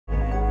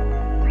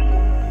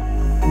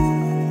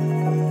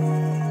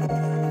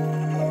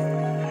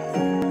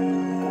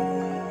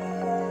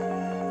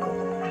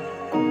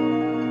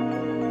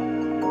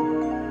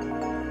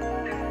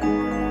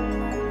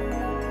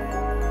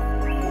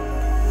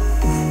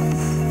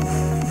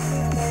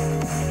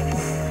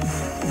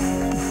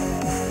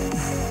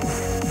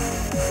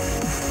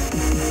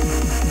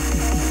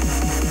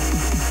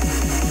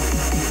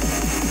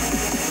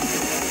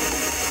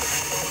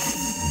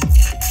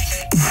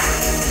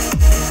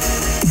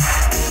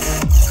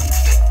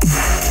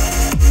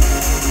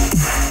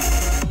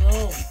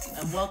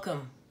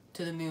Welcome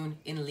to the moon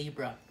in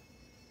Libra.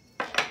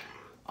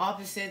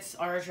 Opposites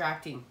are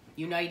attracting,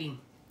 uniting.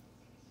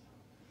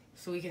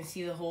 So we can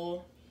see the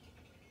whole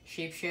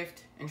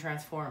shapeshift and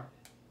transform.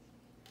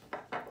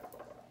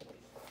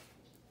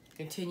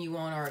 Continue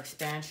on our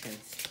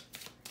expansions.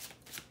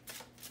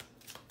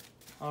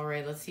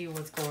 Alright, let's see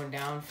what's going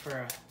down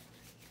for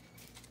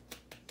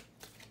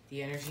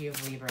the energy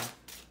of Libra.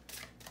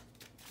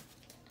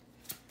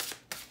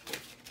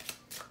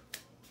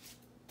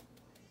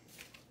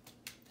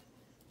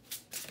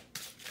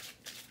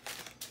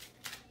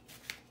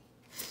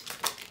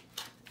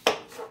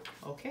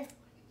 Okay.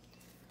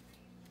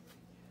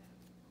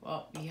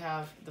 Well, we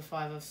have the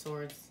Five of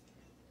Swords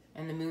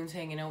and the moon's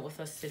hanging out with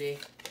us today.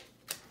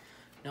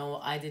 No,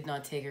 I did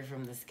not take her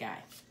from the sky.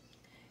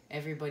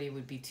 Everybody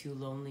would be too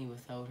lonely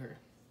without her.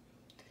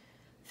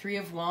 Three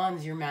of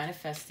Wands, you're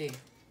manifesting.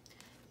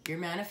 You're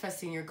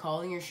manifesting, you're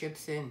calling your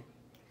ships in.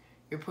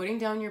 You're putting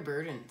down your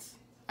burdens.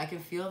 I can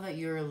feel that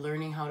you're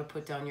learning how to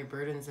put down your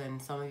burdens,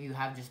 and some of you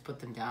have just put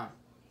them down.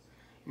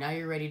 Now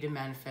you're ready to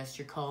manifest.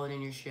 You're calling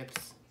in your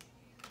ships.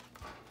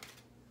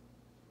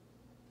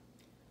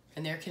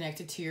 And they're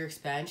connected to your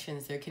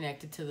expansions. They're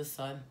connected to the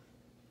sun.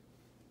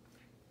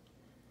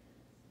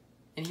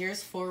 And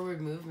here's forward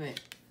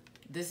movement.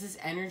 This is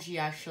energy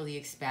actually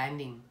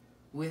expanding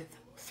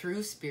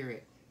through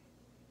spirit.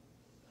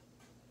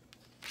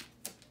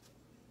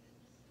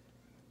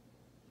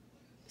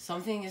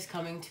 Something is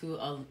coming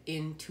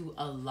into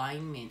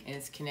alignment, and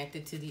it's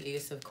connected to the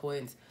Ace of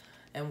Coins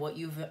and what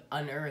you've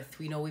unearthed.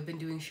 We know we've been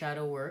doing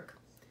shadow work.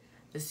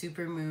 The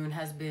supermoon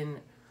has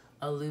been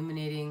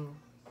illuminating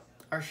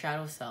our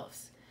shadow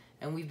selves,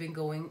 and we've been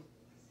going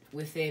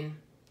within,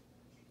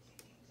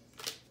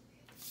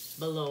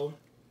 below,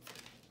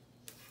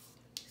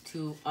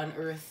 to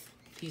unearth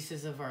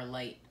pieces of our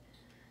light,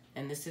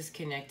 and this is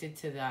connected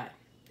to that.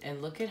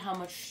 And look at how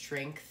much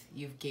strength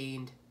you've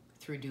gained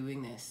through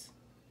doing this.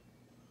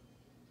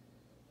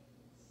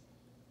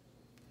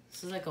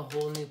 This is like a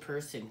whole new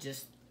person,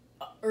 just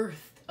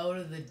earthed out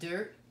of the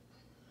dirt.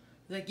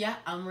 Like, yeah,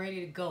 I'm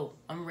ready to go.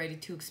 I'm ready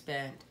to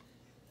expand.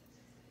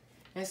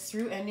 And it's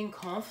through ending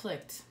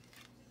conflict.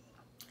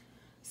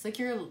 It's like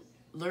you're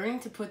learning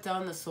to put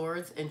down the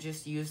swords and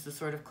just use the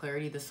sword of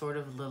clarity, the sword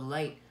of the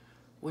light,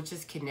 which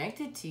is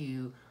connected to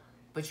you,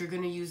 but you're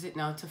going to use it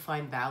now to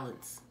find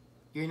balance.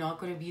 You're not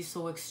going to be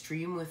so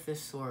extreme with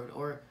this sword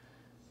or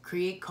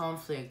create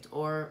conflict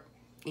or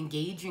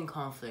engage in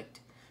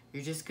conflict.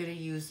 You're just going to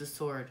use the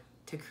sword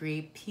to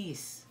create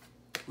peace,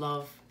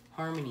 love,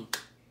 harmony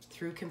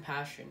through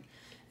compassion.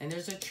 And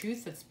there's a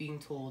truth that's being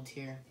told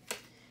here.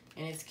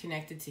 And it's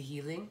connected to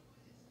healing.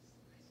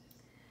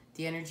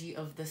 The energy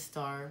of the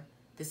star.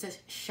 This is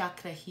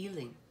chakra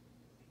healing.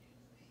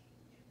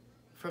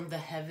 From the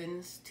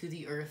heavens to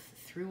the earth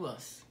through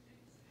us.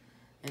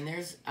 And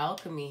there's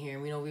alchemy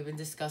here. We know we've been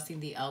discussing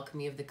the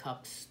alchemy of the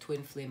cups.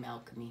 Twin flame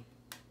alchemy.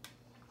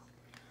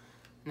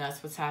 And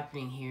that's what's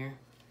happening here.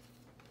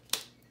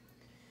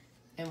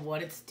 And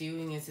what it's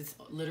doing is it's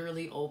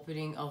literally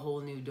opening a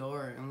whole new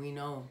door. And we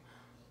know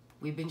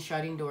we've been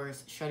shutting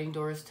doors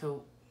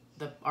to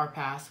our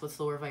past, what's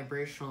lower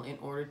vibrational, in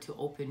order to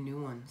open new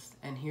ones.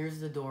 And here's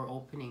the door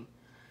opening,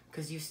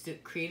 because you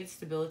created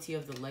stability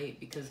of the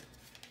light, because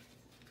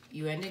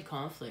you ended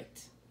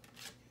conflict.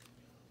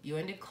 You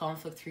ended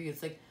conflict through you.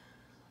 It's like,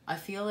 I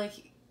feel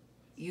like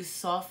you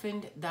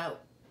softened that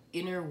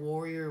inner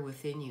warrior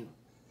within you.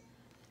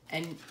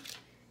 And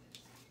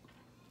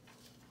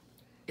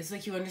it's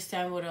like you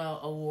understand what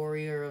a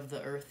warrior of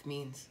the earth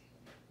means.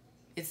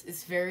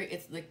 It's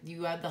like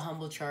you had the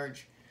humble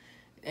charge.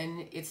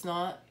 And it's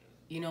not,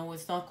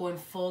 it's not going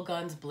full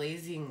guns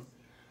blazing,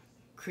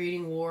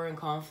 creating war and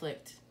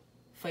conflict,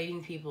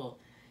 fighting people.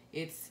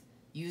 It's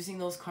using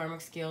those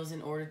karmic scales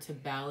in order to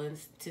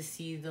balance, to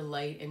see the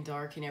light and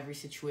dark in every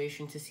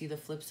situation, to see the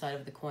flip side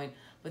of the coin,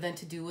 but then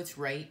to do what's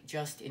right,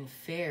 just, and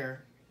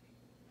fair.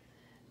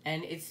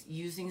 And it's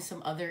using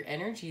some other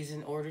energies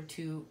in order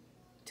to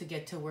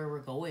get to where we're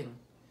going.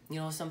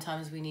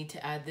 Sometimes we need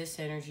to add this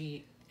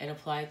energy and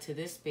apply it to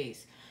this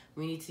space.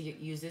 We need to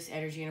use this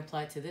energy and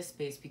apply it to this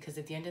space, because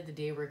at the end of the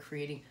day, we're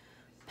creating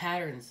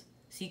patterns,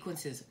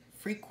 sequences,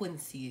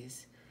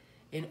 frequencies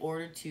in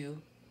order to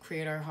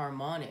create our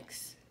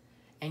harmonics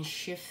and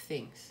shift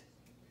things.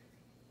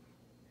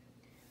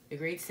 The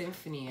Great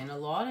Symphony. And a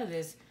lot of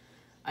this,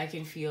 I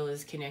can feel,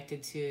 is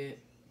connected to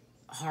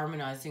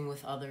harmonizing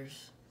with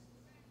others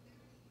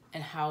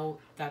and how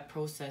that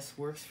process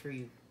works for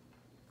you.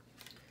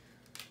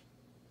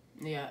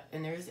 Yeah,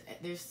 and there's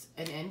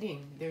an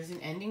ending. There's an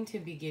ending to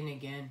begin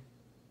again.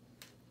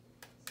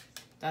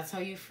 That's how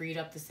you freed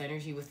up this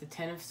energy with the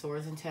 10 of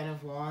Swords and 10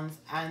 of Wands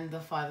and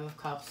the 5 of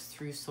Cups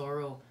through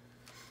sorrow.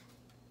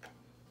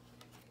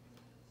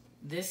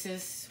 This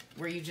is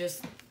where you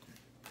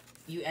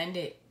end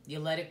it. You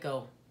let it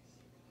go.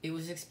 It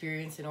was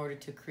experienced in order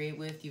to create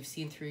with. You've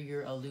seen through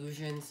your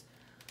illusions.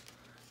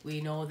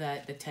 We know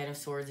that the 10 of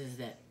Swords is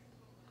that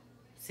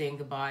saying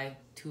goodbye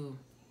to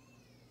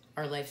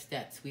our life's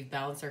debts. We've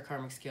balanced our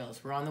karmic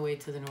scales. We're on the way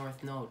to the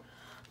North Node.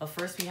 But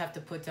first we have to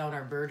put down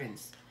our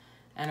burdens.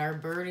 And our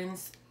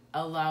burdens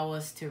allow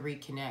us to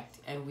reconnect.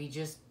 And we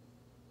just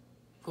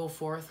go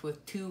forth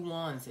with 2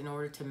 wands in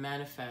order to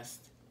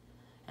manifest.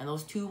 And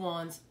those 2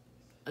 wands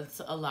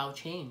allow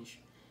change.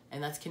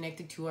 And that's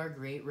connected to our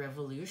great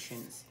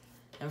revolutions.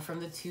 And from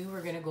the 2,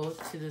 we're going to go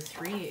to the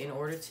 3 in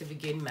order to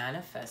begin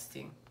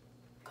manifesting.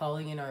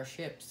 Calling in our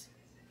ships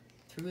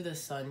through the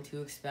sun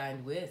to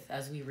expand with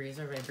as we raise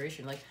our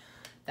vibration. Like,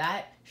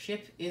 that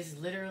ship is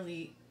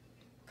literally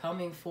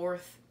coming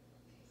forth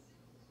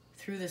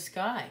through the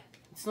sky.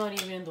 It's not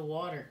even in the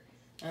water.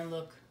 And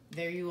look,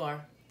 there you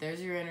are.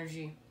 There's your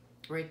energy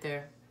right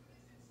there.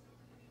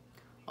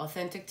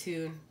 Authentic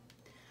tune.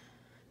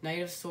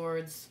 Knight of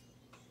Swords.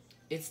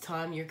 It's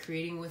time. You're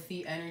creating with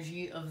the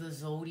energy of the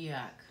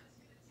zodiac.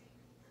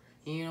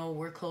 You know,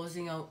 we're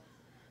closing out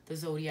the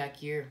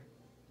zodiac year.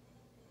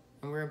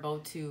 And we're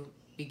about to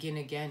begin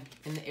again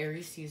in the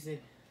Aries season.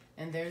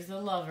 And there's the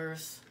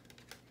Lovers.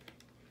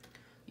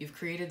 You've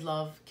created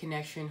love,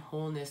 connection,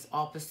 wholeness.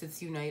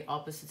 Opposites unite,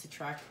 opposites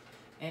attract.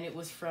 And it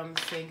was from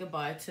saying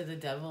goodbye to the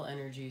devil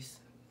energies.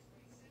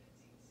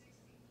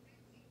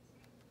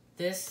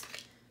 This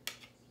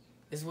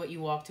is what you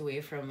walked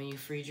away from and you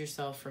freed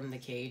yourself from the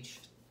cage.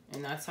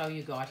 And that's how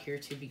you got here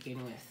to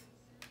begin with.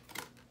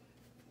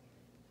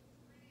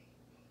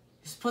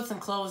 Just put some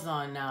clothes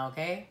on now,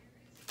 okay?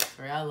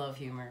 Sorry, I love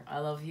humor. I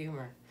love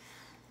humor.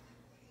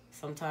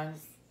 Sometimes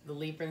the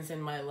Librans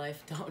in my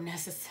life don't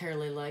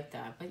necessarily like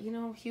that. But, you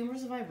know, humor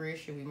is a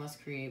vibration. We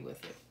must create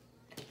with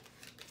it.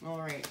 All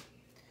right.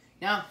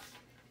 Now,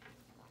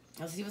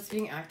 let's see what's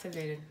being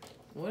activated.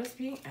 What is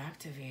being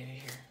activated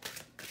here?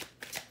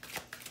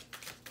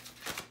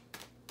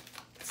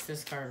 It's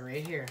this card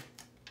right here.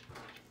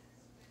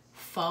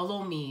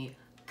 Follow me.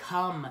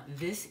 Come.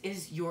 This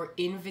is your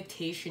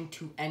invitation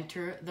to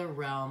enter the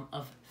realm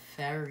of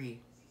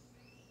fairy.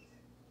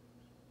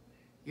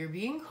 You're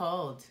being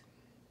called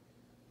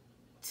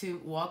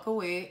to walk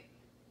away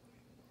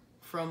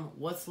from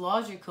what's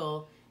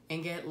logical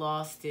and get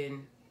lost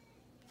in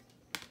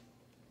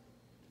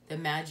the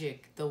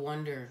magic, the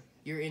wonder,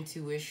 your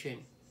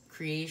intuition,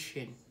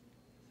 creation.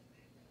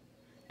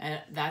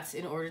 And that's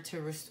in order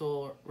to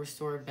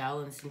restore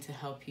balance and to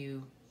help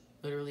you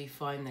literally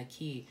find the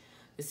key.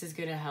 This is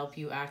going to help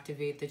you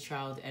activate the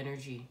child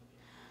energy,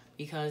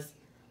 because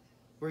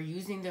we're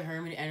using the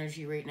Hermit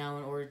energy right now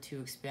in order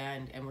to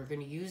expand, and we're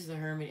going to use the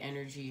Hermit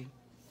energy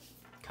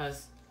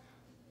because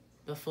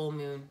the full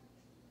moon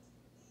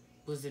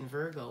was in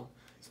Virgo.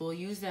 So we'll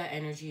use that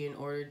energy in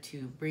order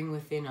to bring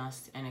within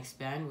us and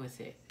expand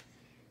with it.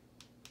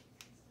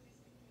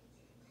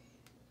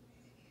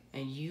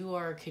 And you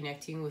are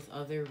connecting with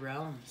other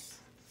realms.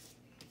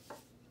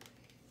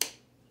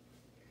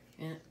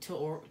 And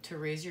to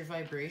raise your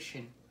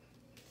vibration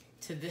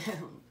to this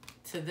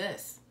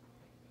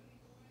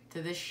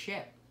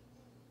ship.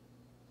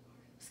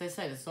 As I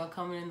said, it's not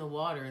coming in the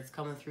water, it's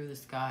coming through the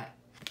sky.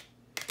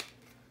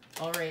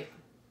 All right.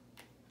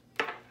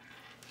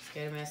 Let's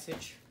get a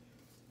message.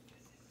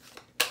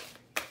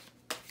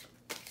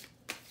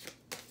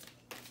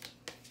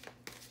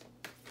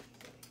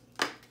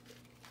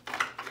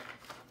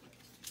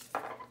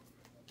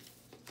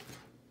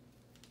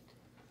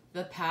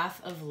 The path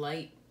of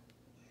light.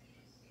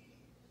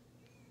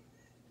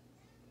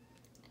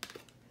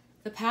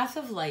 The path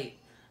of light.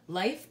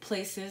 Life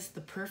places the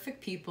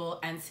perfect people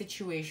and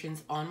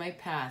situations on my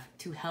path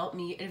to help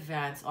me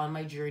advance on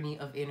my journey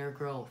of inner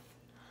growth.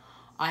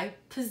 I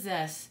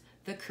possess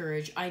the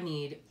courage I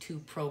need to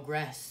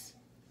progress.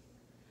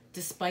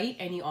 Despite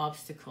any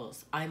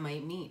obstacles I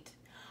might meet,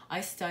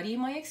 I study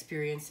my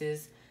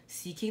experiences,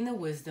 seeking the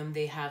wisdom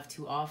they have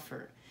to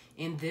offer.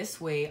 In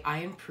this way, I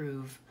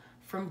improve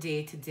from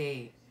day to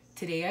day.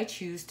 Today, I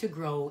choose to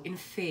grow in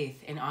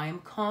faith, and I am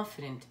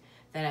confident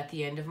that at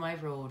the end of my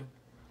road,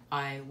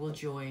 I will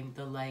join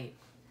the light.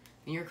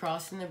 And you're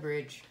crossing the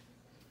bridge.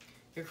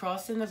 You're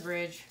crossing the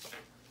bridge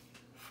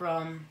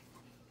from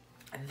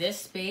this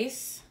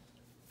space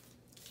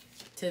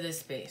to this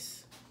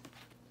space,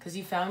 because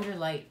you found your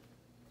light.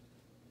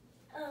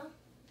 Oh.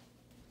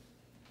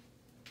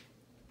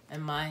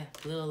 And my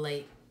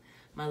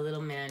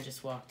little man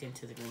just walked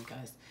into the room,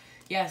 guys.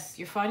 Yes,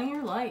 you're finding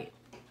your light.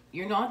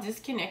 You're not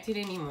disconnected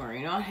anymore.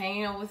 You're not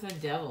hanging out with the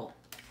devil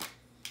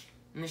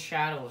in the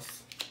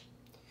shadows.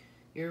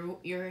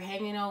 You're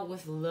hanging out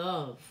with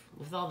love,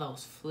 with all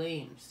those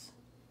flames.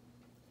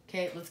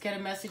 Okay, let's get a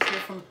message here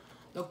from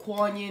the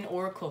Kuan Yin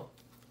Oracle.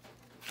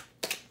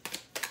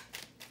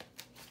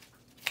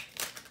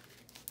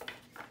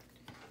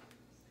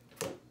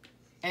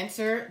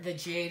 Enter the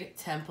Jade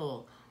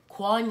Temple.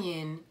 Kuan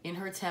Yin, in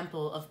her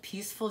temple of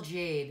peaceful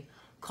jade,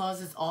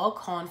 causes all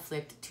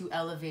conflict to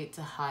elevate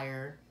to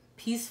higher,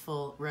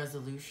 peaceful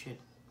resolution.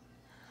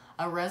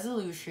 A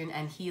resolution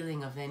and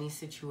healing of any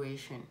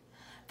situation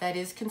that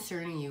is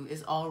concerning you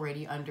is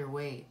already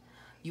underway.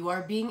 You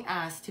are being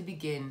asked to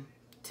begin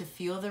to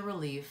feel the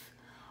relief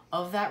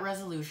of that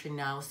resolution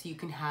now, so you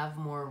can have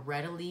more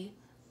readily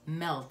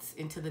melt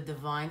into the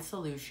divine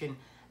solution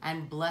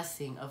and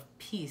blessing of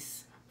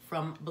peace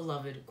from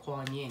beloved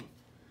Kuan Yin.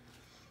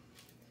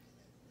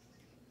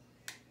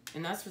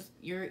 And that's what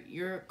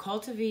you're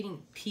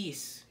cultivating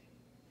peace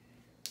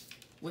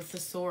with the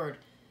sword.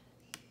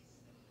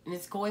 And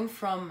it's going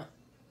from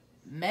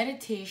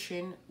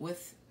meditation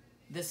with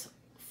this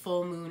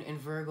full moon in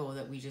Virgo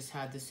that we just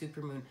had, the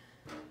super moon,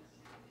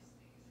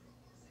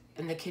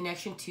 and the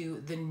connection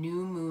to the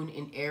new moon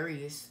in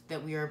Aries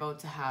that we are about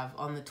to have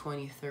on the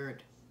 23rd.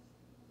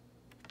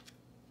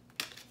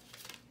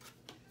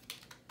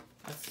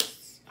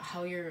 That's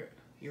how you're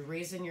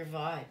raising your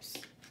vibes.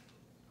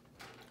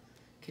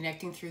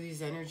 Connecting through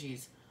these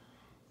energies.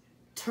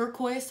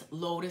 Turquoise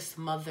Lotus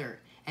Mother.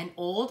 An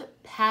old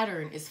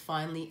pattern is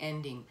finally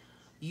ending.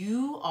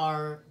 You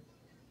are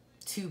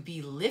to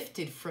be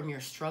lifted from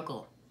your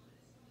struggle.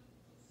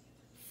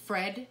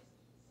 Fred.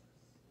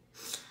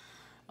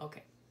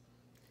 Okay.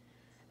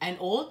 An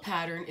old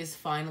pattern is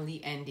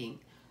finally ending.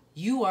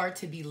 You are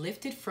to be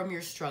lifted from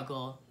your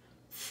struggle,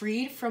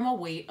 freed from a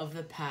weight of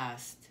the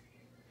past.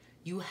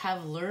 You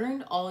have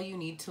learned all you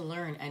need to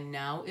learn, and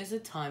now is a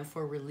time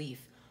for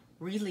relief,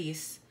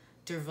 release,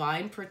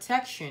 divine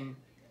protection,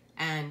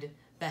 and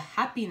the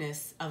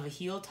happiness of a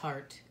healed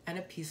heart and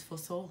a peaceful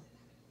soul.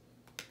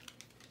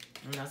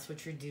 And that's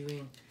what you're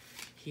doing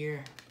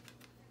here.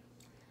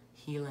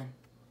 Healing.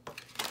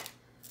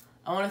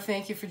 I want to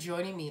thank you for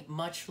joining me.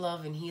 Much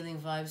love and healing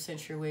vibes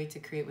sent your way to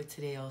create with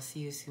today. I'll see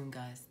you soon,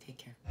 guys. Take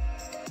care.